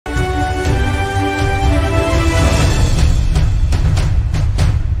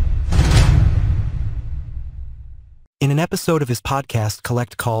episode of his podcast,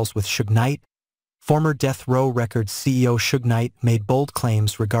 Collect Calls with Suge Knight, former Death Row Records CEO Suge Knight made bold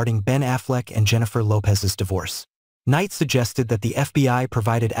claims regarding Ben Affleck and Jennifer Lopez's divorce. Knight suggested that the FBI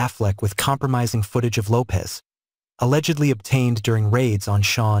provided Affleck with compromising footage of Lopez, allegedly obtained during raids on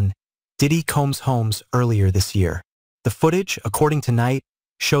Sean Diddy Combs' homes earlier this year. The footage, according to Knight,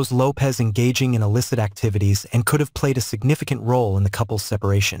 shows Lopez engaging in illicit activities and could have played a significant role in the couple's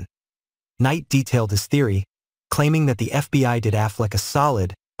separation. Knight detailed his theory, claiming that the FBI did Affleck a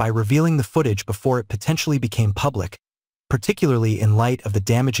solid by revealing the footage before it potentially became public, particularly in light of the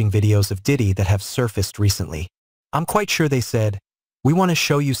damaging videos of Diddy that have surfaced recently. "I'm quite sure they said, 'We want to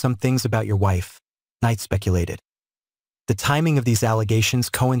show you some things about your wife,'" Knight speculated. The timing of these allegations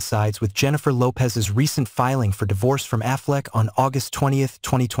coincides with Jennifer Lopez's recent filing for divorce from Affleck on August 20,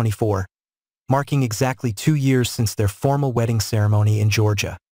 2024, marking exactly 2 years since their formal wedding ceremony in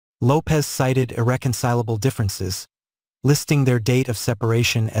Georgia. Lopez cited irreconcilable differences, listing their date of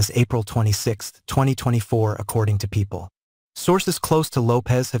separation as April 26, 2024, according to People. Sources close to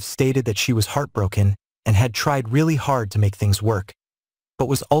Lopez have stated that she was heartbroken and had tried really hard to make things work, but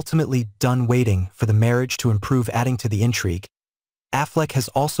was ultimately done waiting for the marriage to improve. Adding to the intrigue, Affleck has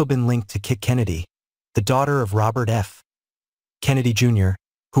also been linked to Kit Kennedy, the daughter of Robert F. Kennedy Jr.,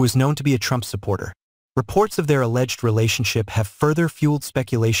 who is known to be a Trump supporter. Reports of their alleged relationship have further fueled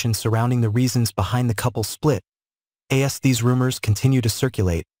speculation surrounding the reasons behind the couple's split. As these rumors continue to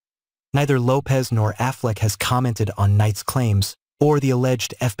circulate, neither Lopez nor Affleck has commented on Knight's claims or the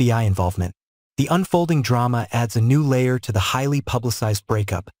alleged FBI involvement. The unfolding drama adds a new layer to the highly publicized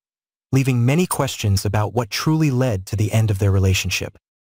breakup, leaving many questions about what truly led to the end of their relationship.